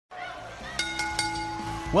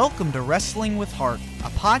Welcome to Wrestling with Heart, a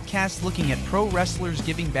podcast looking at pro wrestlers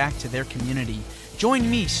giving back to their community. Join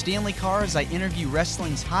me, Stanley Carr, as I interview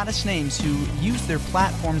wrestling's hottest names who use their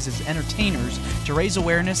platforms as entertainers to raise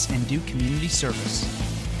awareness and do community service.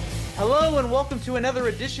 Hello and welcome to another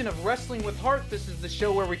edition of Wrestling with Heart. This is the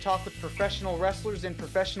show where we talk with professional wrestlers and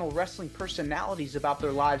professional wrestling personalities about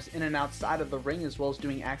their lives in and outside of the ring, as well as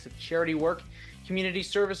doing acts of charity work, community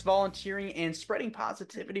service, volunteering, and spreading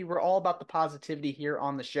positivity. We're all about the positivity here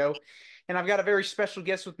on the show. And I've got a very special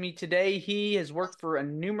guest with me today. He has worked for a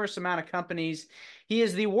numerous amount of companies. He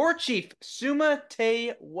is the War Chief, Suma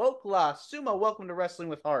Te Woke. Suma, welcome to Wrestling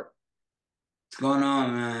with Heart. What's going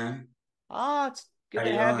on, man? It's good How to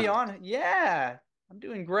you have you doing? on. Yeah, I'm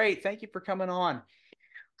doing great. Thank you for coming on.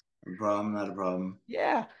 No problem, not a problem.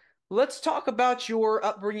 Yeah, let's talk about your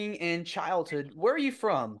upbringing and childhood. Where are you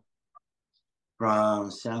from? From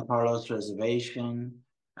San Carlos Reservation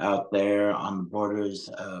out there on the borders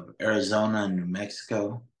of Arizona and New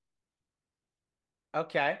Mexico.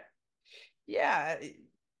 Okay. Yeah, it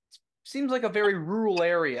seems like a very rural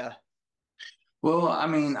area. Well, I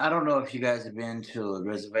mean, I don't know if you guys have been to a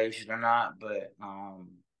reservation or not, but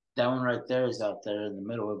that one right there is out there in the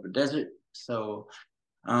middle of a desert. So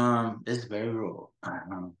it's very rural.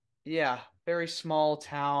 Yeah, very small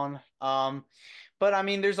town. But I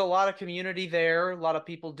mean, there's a lot of community there, a lot of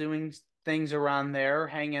people doing things around there,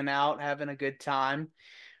 hanging out, having a good time.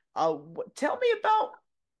 Tell me about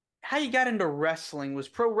how you got into wrestling. Was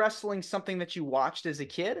pro wrestling something that you watched as a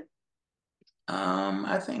kid?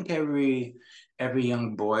 I think every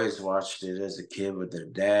young boy has watched it as a kid with their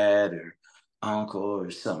dad or uncle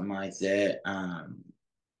or something like that.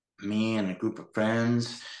 Me and a group of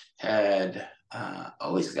friends had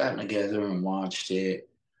always gotten together and watched it,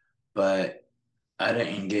 but I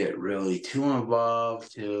didn't get really too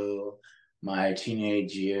involved till my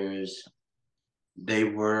teenage years. They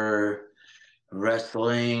were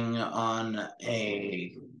wrestling on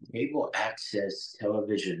a cable access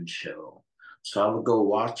television show. So I would go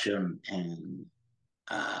watch them, and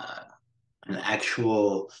uh, an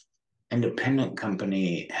actual independent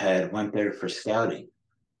company had went there for scouting.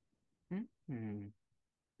 Hmm.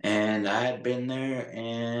 And I had been there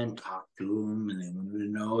and talked to them, and they wanted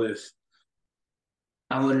to know if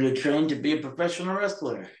I wanted to train to be a professional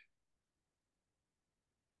wrestler.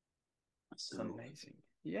 That's So amazing.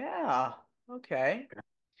 Yeah. Okay.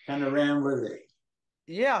 kind of ran with it.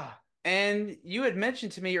 Yeah. And you had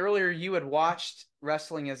mentioned to me earlier you had watched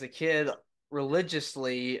wrestling as a kid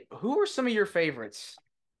religiously. Who were some of your favorites?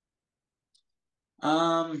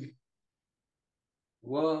 Um,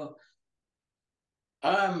 well,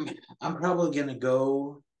 um, I'm probably gonna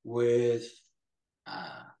go with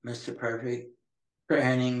Mr. Perfect,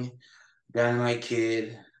 Training, Dynamite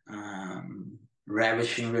Kid,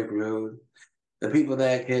 Ravishing Rick Road. The people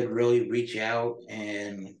that could really reach out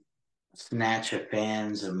and snatch a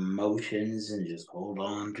fan's emotions and just hold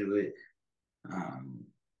on to it. Um,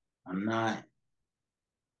 I'm not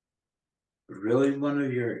really one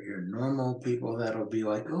of your normal people that'll be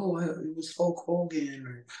like, oh, it was Hulk Hogan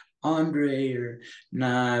or Andre or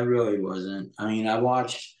nah, I really wasn't. I mean, I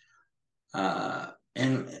watched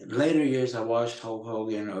in later years I watched Hulk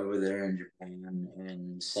Hogan over there in Japan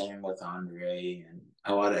and same with Andre and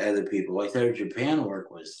a lot of other people. Like their Japan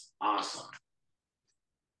work was awesome.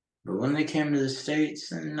 But when they came to the States,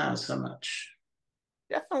 then not so much.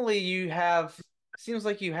 Definitely seems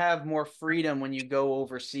like you have more freedom when you go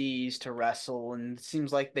overseas to wrestle, and it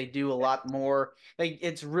seems like they do a lot more. Like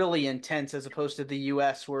it's really intense as opposed to the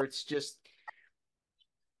US where it's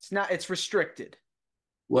restricted.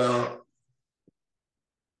 Well,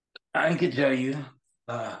 I can tell you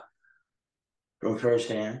uh, from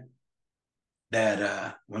firsthand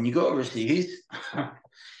that when you go overseas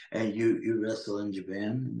and you wrestle in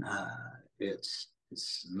Japan, it's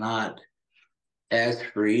not as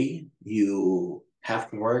free. You have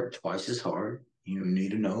to work twice as hard. You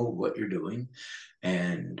need to know what you're doing,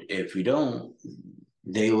 and if you don't,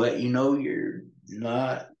 they let you know you're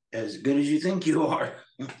not as good as you think you are.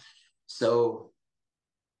 So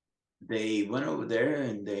they went over there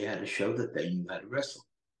and they had a show that they knew how to wrestle.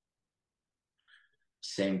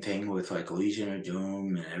 Same thing with like Legion of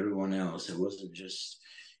Doom and everyone else. It wasn't just,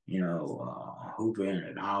 hooping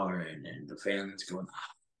and hollering and the fans going,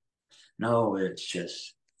 "Ah." No, it's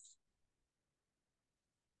just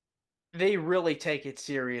They really take it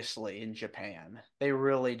seriously in Japan. They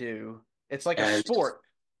really do. It's like a as sport.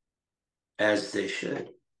 as they should.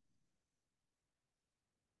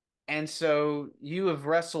 And so you have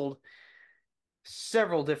wrestled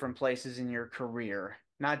several different places in your career,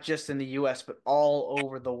 not just in the US, but all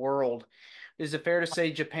over the world. Is it fair to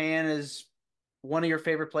say Japan is one of your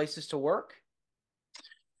favorite places to work?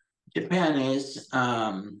 Japan is.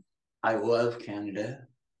 I love Canada.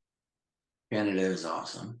 Canada is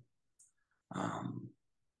awesome. Um,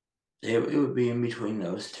 it would be in between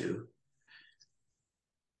those two.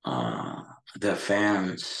 Uh, the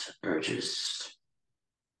fans are just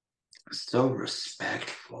so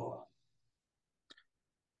respectful.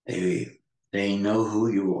 They they know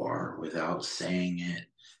who you are without saying it.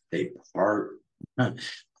 They part.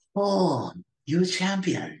 Oh, you a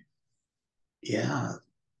champion? Yeah,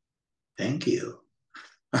 thank you.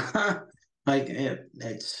 Like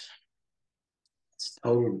it's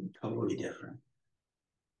totally different.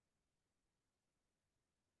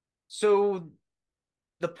 So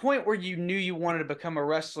the point where you knew you wanted to become a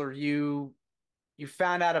wrestler, you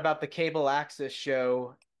found out about the cable access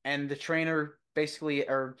show, and the trainer basically,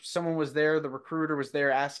 or someone was there, the recruiter was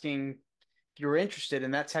there asking if you were interested,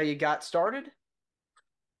 and that's how you got started?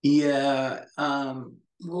 Yeah.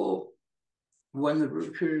 Well, when the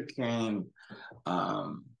recruiter came,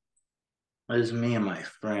 it was me and my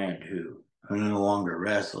friend who no longer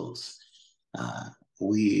wrestles. Uh,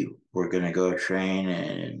 we were gonna go train,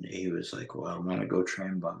 and he was like, "Well, I want to go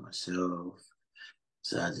train by myself."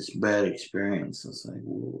 So I had this bad experience. I was like,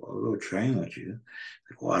 "Well, I'll go train with you."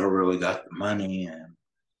 Like, well, I don't really got the money, and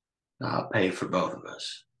I'll pay for both of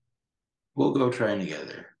us. We'll go train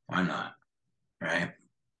together. Why not? Right?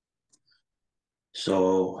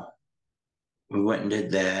 So we went and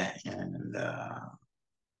did that, and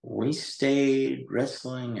we stayed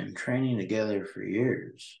wrestling and training together for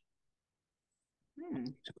years. Hmm.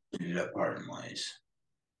 Ended up parting ways.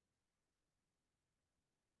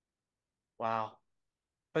 Wow.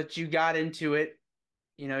 But you got into it,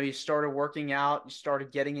 you started working out, you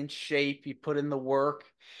started getting in shape, you put in the work.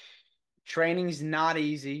 Training's not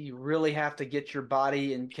easy. You really have to get your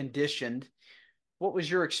body and conditioned. What was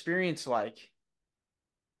your experience like?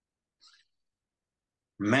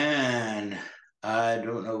 Man, I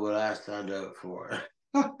don't know what I signed up for.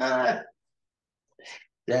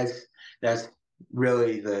 that's that's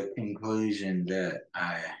really the conclusion that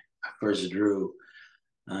I first drew.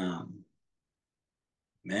 Um,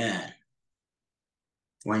 man,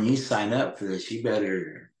 when you sign up for this, you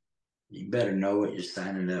better know what you're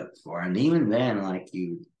signing up for. And even then, like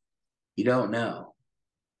you don't know.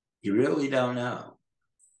 You really don't know.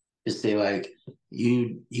 Just say like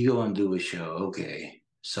you go and do a show, okay.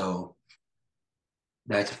 So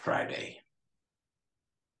that's a Friday.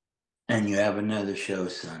 And you have another show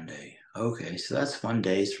Sunday. Okay, so that's one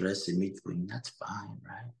day's rest in between. That's fine,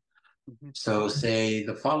 right? Mhm. So say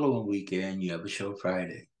the following weekend you have a show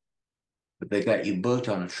Friday, but they got you booked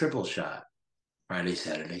on a triple shot Friday,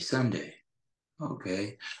 Saturday, Sunday.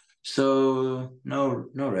 Okay. So no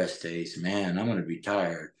rest days, man. I'm gonna be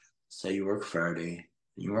tired. Say you work Friday,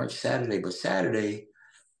 you work Saturday, but Saturday,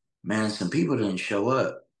 man, some people didn't show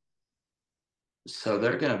up. So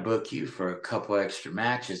they're gonna book you for a couple extra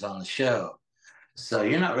matches on the show. So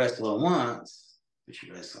you're not wrestling once, but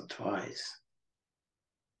you're wrestling twice.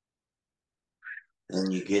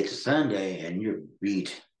 Then you get to Sunday and you're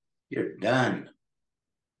beat. You're done.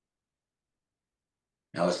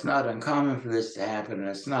 Now it's not uncommon for this to happen, and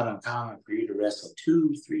it's not uncommon for you to wrestle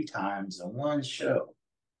two, three times in one show,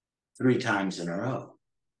 three times in a row.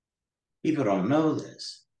 People don't know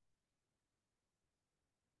this.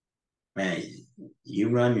 Man, you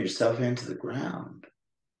run yourself into the ground,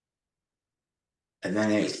 and then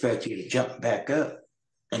they expect you to jump back up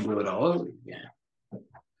and do it all over again.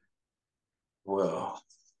 Well,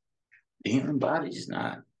 the human body's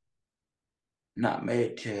not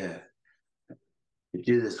made to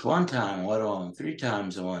do this one time, let alone three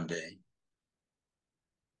times in one day.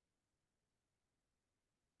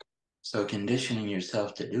 So conditioning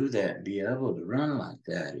yourself to do that and be able to run like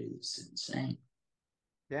that is insane.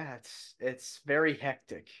 Yeah, it's very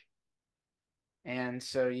hectic. And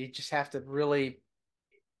so you just have to really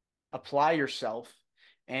apply yourself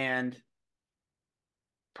and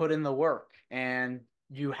put in the work. And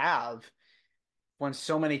you have won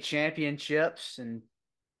so many championships and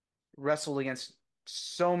wrestled against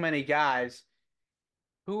so many guys.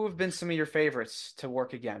 Who have been some of your favorites to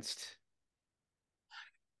work against?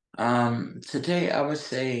 Today I would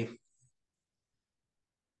say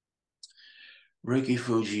Ricky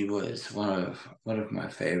Fuji was one of my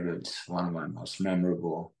favorites, one of my most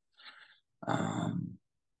memorable. Um,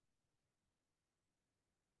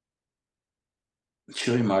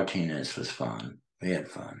 Chewy Martinez was fun. We had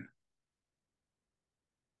fun.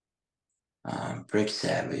 Brick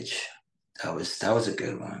Savage, that was a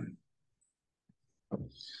good one.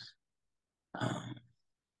 Um,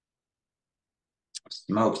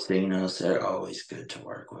 Smoke signals, they're always good to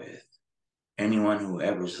work with. anyone who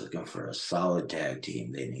ever's looking for a solid tag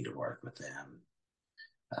team, they need to work with them.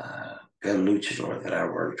 The luchador that I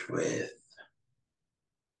worked with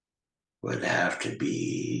would have to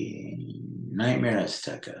be Nightmare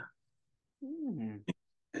Azteca. Hmm,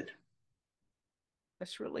 Good.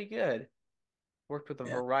 that's really good. Worked with a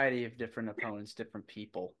Yeah. variety of different opponents, different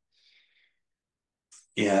people.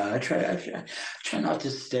 Yeah, I try not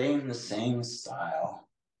to stay in the same style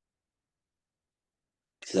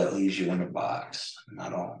because that leaves you in a box. And I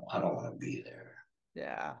don't want to be there.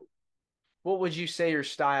 Yeah. What would you say your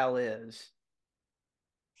style is?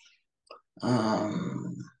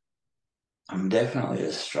 Um, I'm definitely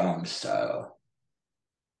a strong style.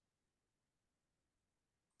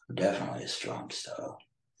 Definitely a strong style.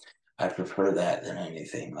 I prefer that than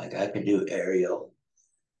anything. Like I could do aerial.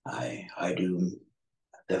 I do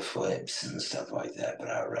the flips and stuff like that, but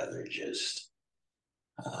I'd rather just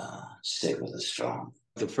stick with the strong.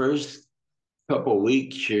 The first couple of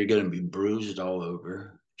weeks, you're going to be bruised all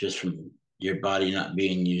over just from your body not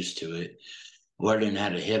being used to it, learning how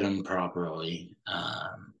to hit them properly,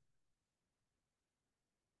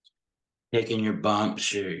 taking your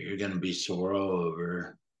bumps. You're going to be sore all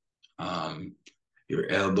over. Um, your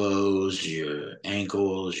elbows, your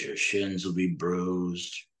ankles, your shins will be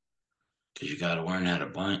bruised because you got to learn how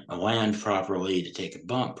to land properly, to take a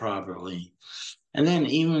bump properly. And then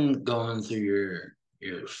even going through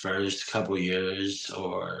your first couple years,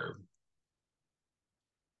 or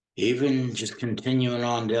even just continuing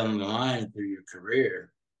on down the line through your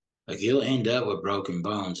career, like you'll end up with broken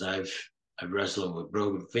bones. I've wrestled with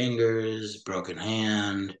broken fingers, broken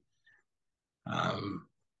hand, um,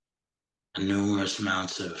 numerous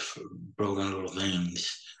amounts of broken little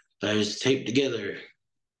things that I just taped together.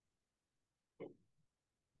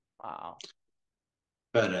 Wow.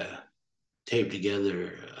 But taped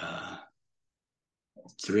together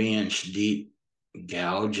 3-inch deep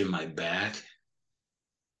gouge in my back.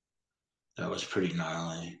 That was pretty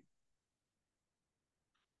gnarly.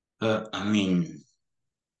 But I mean,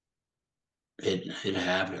 it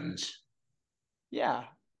happens. Yeah.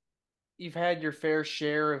 You've had your fair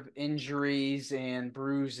share of injuries and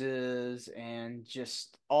bruises and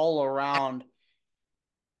just all around.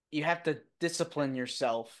 You have to discipline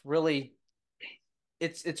yourself. Really,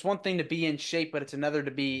 it's one thing to be in shape, but it's another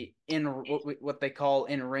to be in what they call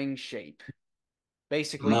in ring shape.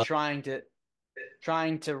 Basically, Mo- trying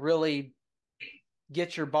to really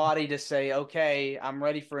get your body to say, okay, I'm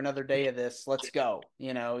ready for another day of this. Let's go.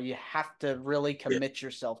 You have to really yeah, commit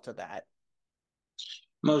yourself to that.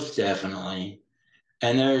 most definitely.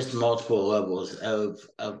 And there's multiple levels of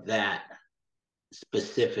that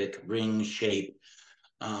specific ring shape.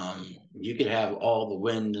 You could have all the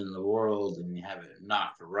wind in the world and have it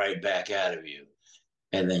knocked right back out of you.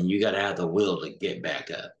 And then you got to have the will to get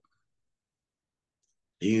back up.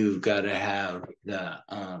 You've got to have the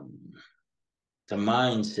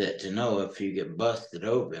mindset to know if you get busted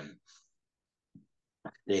open,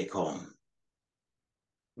 stay calm.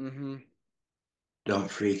 Hmm.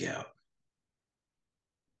 Don't freak out.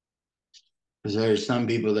 Because there's some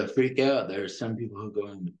people that freak out. There's some people who go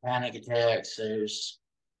into panic attacks. There's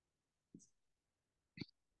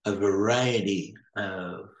a variety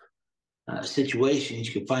of situations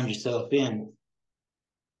you can find yourself in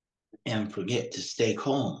and forget to stay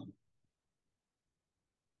calm.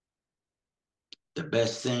 The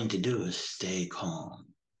best thing to do is stay calm,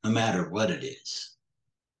 no matter what it is.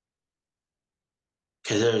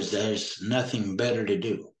 Because there's nothing better to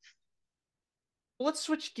do. Let's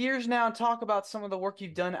switch gears now and talk about some of the work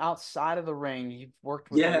you've done outside of the ring. You've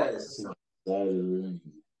worked with a lot. Yes. So,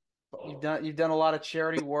 You've done a lot of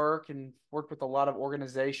charity work and worked with a lot of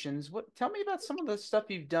organizations. Tell me about some of the stuff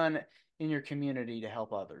you've done in your community to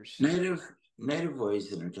help others. Native Native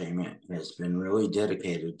Voice Entertainment has been really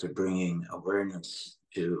dedicated to bringing awareness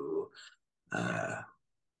to uh,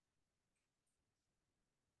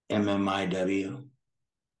 MMIW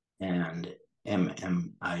and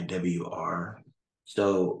MMIWR.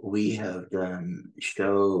 So we have done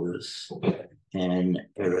shows in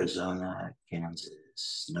Arizona,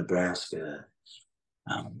 Kansas, Nebraska,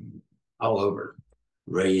 um, all over,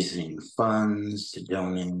 raising funds to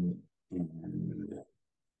donate and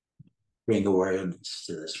bring awareness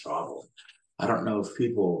to this problem. I don't know if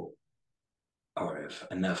people, or if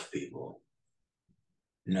enough people,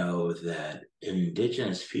 know that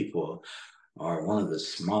indigenous people are one of the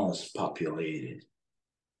smallest populated.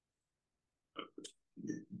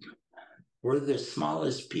 We're the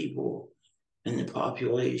smallest people in the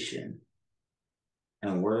population,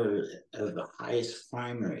 and we're of the highest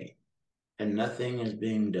crime rate, and nothing is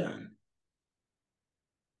being done.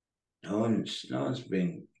 No one's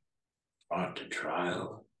being brought to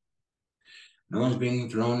trial. No one's being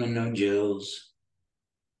thrown in no jails.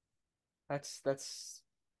 That's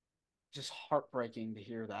just heartbreaking to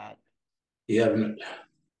hear that. You haven't.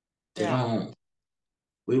 They Yeah. don't.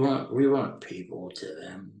 We weren't people to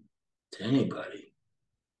them, to anybody.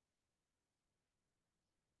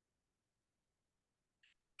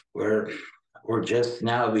 We're we're just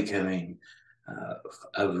now becoming uh,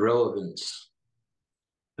 of relevance.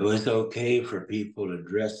 It was okay for people to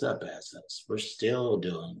dress up as us. We're still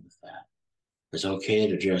dealing with that. It's okay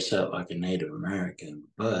to dress up like a Native American,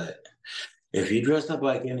 but if you dress up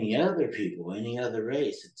like any other people, any other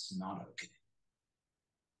race, it's not okay.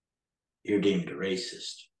 You're deemed a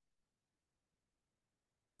racist.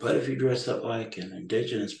 But if you dress up like an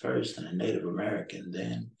indigenous person, a Native American,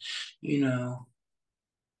 then, you know,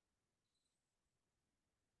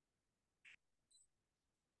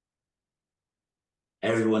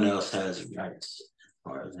 everyone else has rights as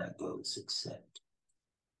far as that goes, except.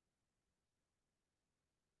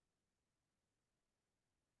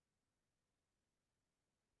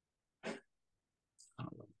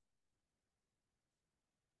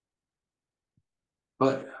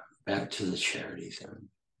 But back to the charity thing.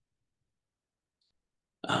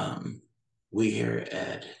 Um, we here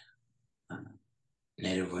at uh,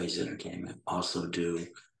 Native Ways Entertainment also do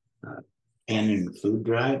uh, canon food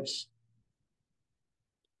drives.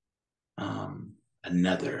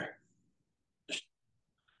 Another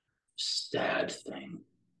sad thing.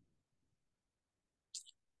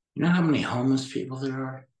 You know how many homeless people there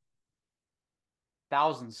are?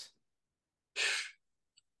 Thousands.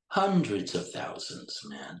 Hundreds of thousands,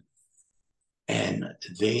 man. And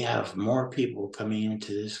they have more people coming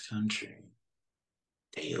into this country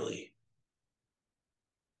daily.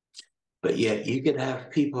 But yet you could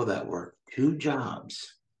have people that work two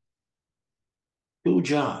jobs,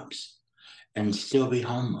 and still be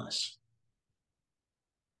homeless.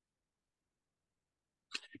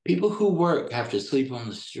 People who work have to sleep on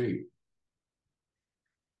the street.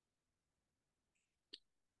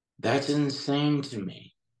 That's insane to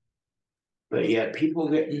me. But yet people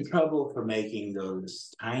get in trouble for making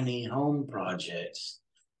those tiny home projects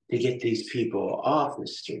to get these people off the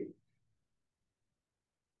street.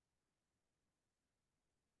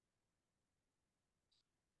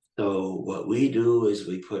 So what we do is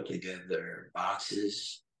we put together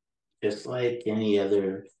boxes just like any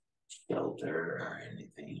other shelter or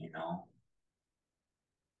anything,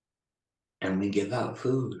 and we give out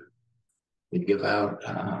food. We give out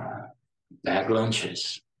bag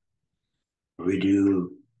lunches. We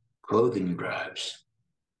do clothing drives.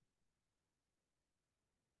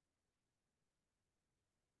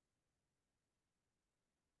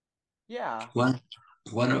 Yeah. One,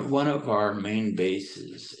 one of our main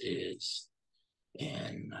bases is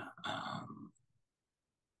in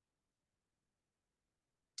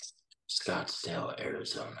Scottsdale,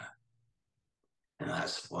 Arizona, and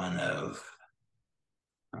that's one of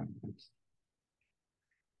um,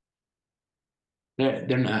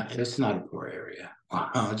 they're not. It's not a poor area.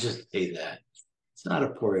 I'll just say that it's not a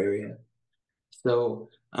poor area. So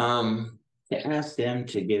to ask them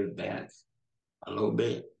to give back a little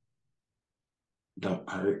bit don't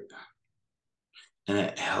hurt, and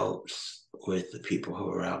it helps with the people who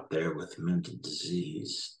are out there with mental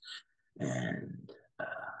disease. And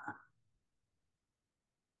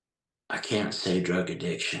I can't say drug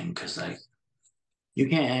addiction because you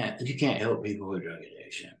can't help people with drug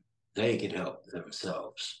addiction. They can help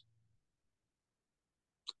themselves.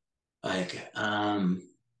 Like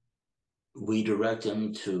we direct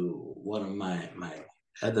them to one of my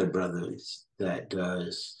other brothers that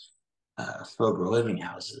does sober living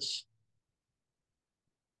houses,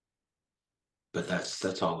 but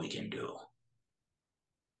that's all we can do.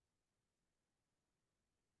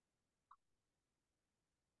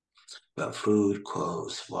 But food,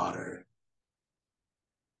 clothes, water,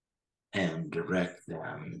 and direct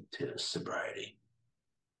them to sobriety.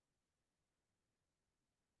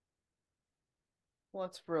 Well,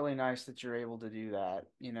 it's really nice that you're able to do that,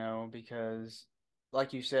 because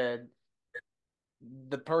like you said,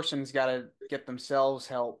 the person's got to get themselves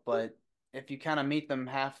help, but if you kind of meet them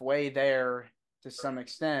halfway there to some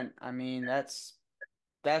extent, I mean, that's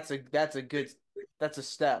a good that's a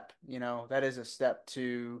step, that is a step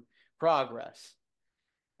to progress.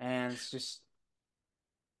 And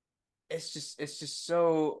it's just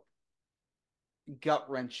so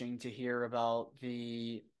gut-wrenching to hear about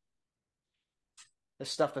the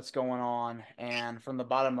stuff that's going on, and from the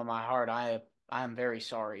bottom of my heart, I am very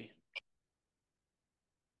sorry.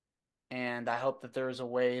 And I hope that there is a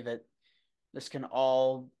way that this can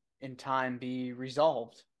all in time be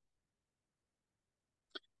resolved.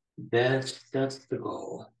 That's the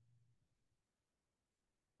goal,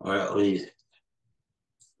 or at least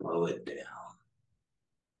slow it down.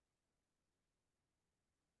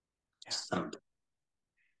 Yeah.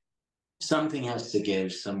 Something has to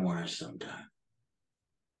give somewhere sometime.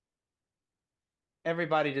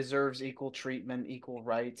 Everybody deserves equal treatment, equal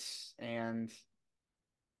rights, and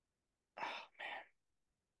oh, man,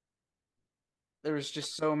 there's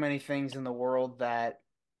just so many things in the world that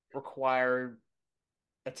require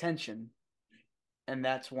attention, and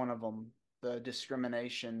that's one of them. The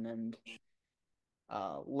discrimination and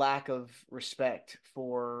lack of respect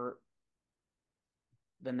for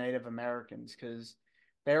the Native Americans, because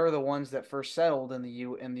they were the ones that first settled in the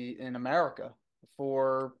U in America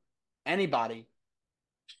before anybody.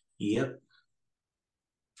 Yep,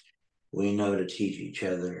 we know to teach each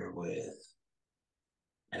other with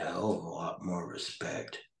a hell of a lot more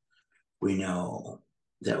respect. We know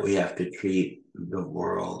that we have to treat the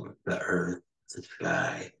world, the earth, the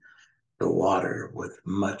sky, the water with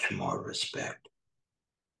much more respect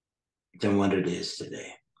than what it is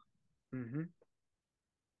today. Mm-hmm.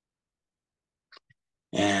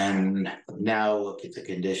 And now look at the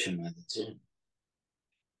condition that it's in.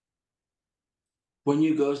 When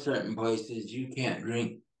you go certain places, you can't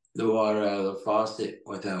drink the water out of the faucet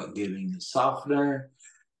without giving a softener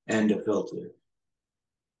and a filter.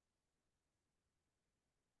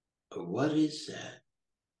 But what is that?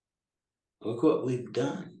 Look what we've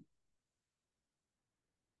done.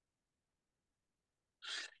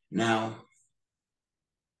 Now,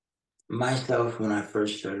 myself, when I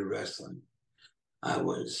first started wrestling, I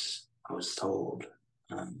was told,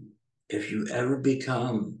 um, if you ever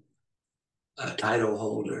become a title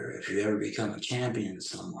holder, if you ever become a champion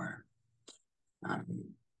somewhere, um,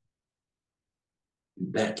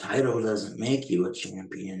 that title doesn't make you a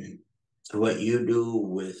champion. So what you do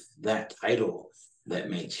with that title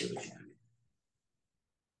that makes you a champion.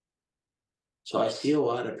 So I see a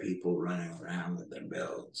lot of people running around with their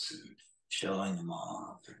belts and showing them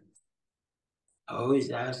off. I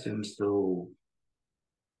always ask them, so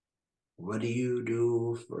what do you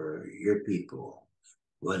do for your people?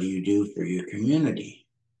 What do you do for your community?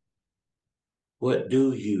 What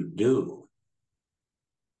do you do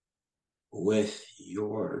with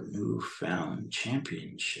your newfound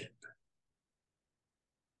championship?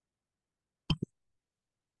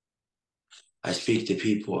 I speak to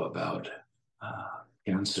people about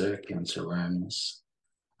cancer awareness.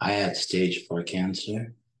 I had stage 4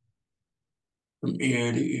 cancer from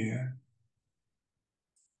ear to ear.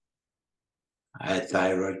 I had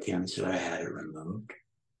thyroid cancer. I had it removed.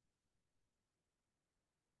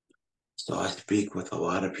 So I speak with a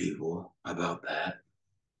lot of people about that,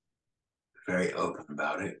 very open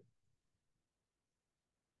about it.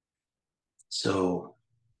 So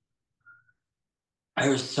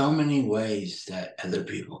there's so many ways that other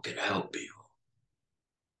people could help people.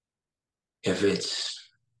 If it's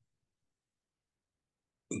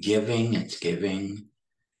giving, it's giving.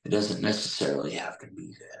 It doesn't necessarily have to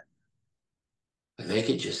be that. But they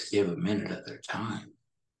could just give a minute of their time.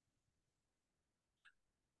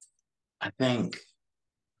 I think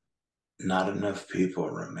not enough people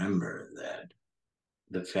remember that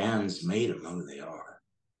the fans made them who they are.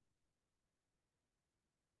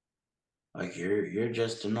 Like you're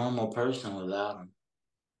just a normal person without them.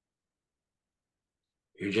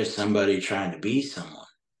 You're just somebody trying to be someone.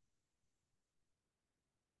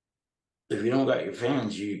 If you don't got your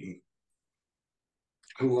fans, you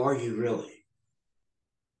who are you really?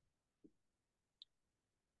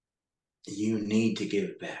 You need to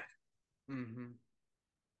give back. Mm-hmm.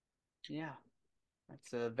 Yeah,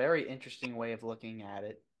 that's a very interesting way of looking at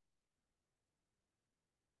it.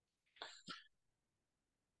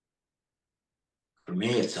 For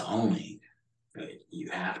me, it's only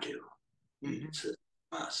you have to. Mm-hmm. It's a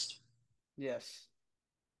must. Yes.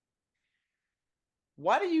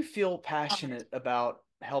 Why do you feel passionate about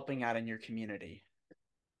helping out in your community?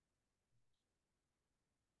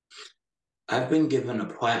 I've been given a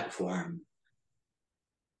platform.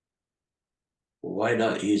 Why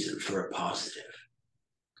not use it for a positive?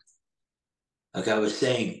 Like I was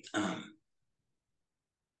saying, I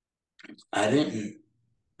didn't.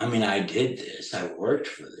 I mean, I did this. I worked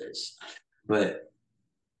for this, but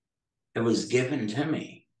it was given to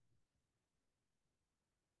me.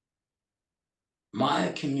 My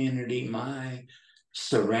community, my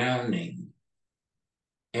surrounding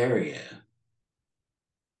area,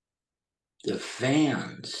 the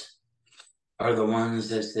fans are the ones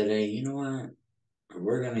that said, "Hey, you know what?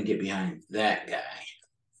 We're going to get behind that guy."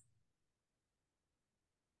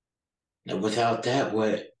 Now, without that,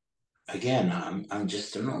 what? Again, I'm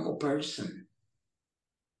just a normal person.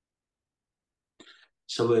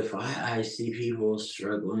 So if I see people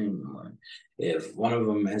struggling, or if one of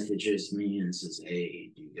them messages me and says,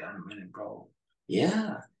 "Hey, do you got a minute, bro?"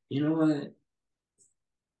 Yeah, you know what?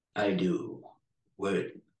 I do.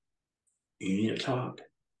 What, you need to talk.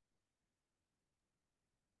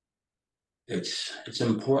 It's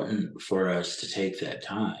important for us to take that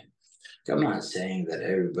time. I'm not saying that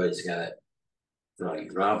everybody's got to like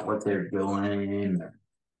drop what they're doing or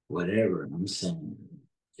whatever. I'm saying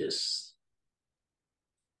just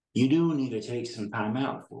you do need to take some time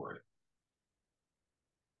out for it.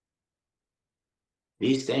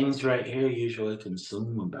 These things right here usually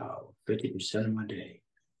consume about 50% of my day.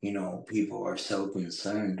 People are so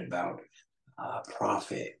concerned about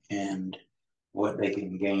profit and what they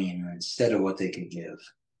can gain instead of what they can give.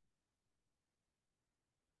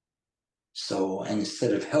 So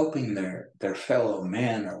instead of helping their fellow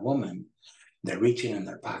man or woman, they're reaching in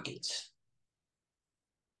their pockets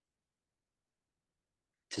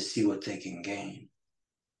to see what they can gain.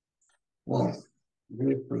 Well,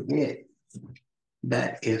 they forget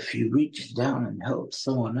that if you reach down and help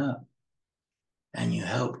someone up and you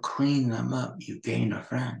help clean them up, you gain a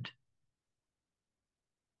friend.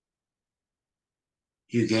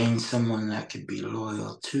 You gain someone that could be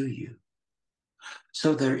loyal to you.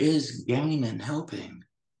 So there is gain in helping.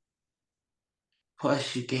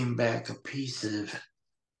 Plus, you gain back a piece of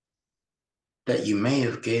that you may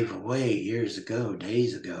have gave away years ago,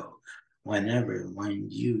 days ago, when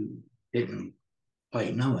you didn't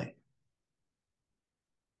quite know it.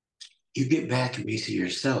 You get back a piece of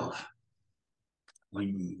yourself.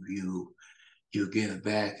 When you give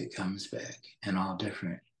back, it comes back in all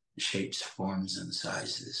different shapes, forms, and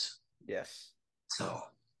sizes. Yes. So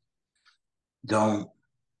don't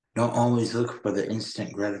always look for the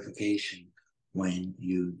instant gratification when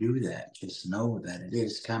you do that. Just know that it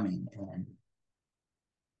is coming, and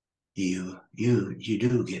you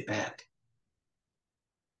do get back.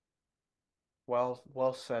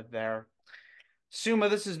 Well said there. Suma,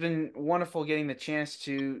 this has been wonderful getting the chance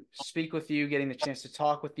to speak with you, getting the chance to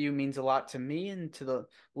talk with you means a lot to me and to the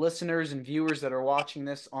listeners and viewers that are watching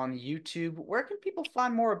this on YouTube. Where can people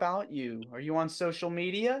find more about you? Are you on social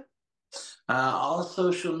media? All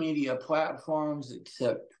social media platforms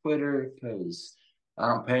except Twitter, because I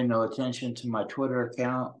don't pay no attention to my Twitter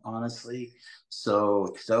account, honestly.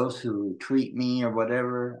 So to those who tweet me or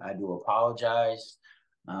whatever, I do apologize.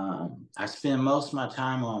 I spend most of my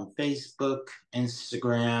time on Facebook,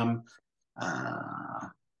 Instagram, uh,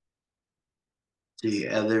 the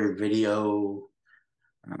other video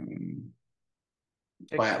um,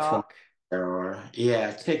 platform, TikTok, or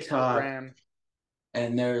yeah, TikTok. Instagram.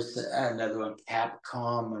 And there's another one,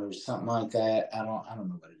 Capcom or something like that. I don't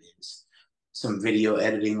know what it is. Some video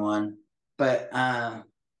editing one. But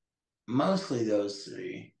mostly those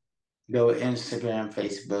three. Go Instagram,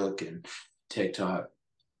 Facebook, and TikTok.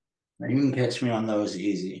 Now, you can catch me on those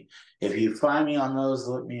easy. If you find me on those,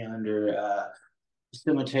 look me under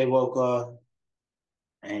Suma Te Woke,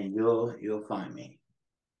 and you'll find me.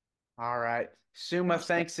 All right. Suma,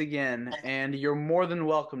 thanks again, and you're more than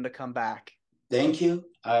welcome to come back. Thank you.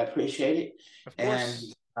 I appreciate it. Of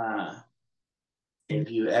And course. if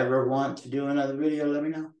you ever want to do another video, let me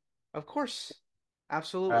know. Of course. All right.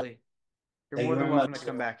 Absolutely. You're Thank more you than very welcome much, to sir.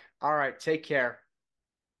 come back. All right. Take care.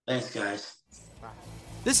 Thanks, guys. Bye.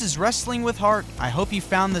 This is Wrestling with Heart. I hope you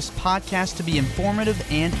found this podcast to be informative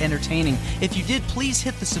and entertaining. If you did, please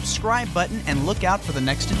hit the subscribe button and look out for the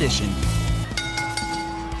next edition.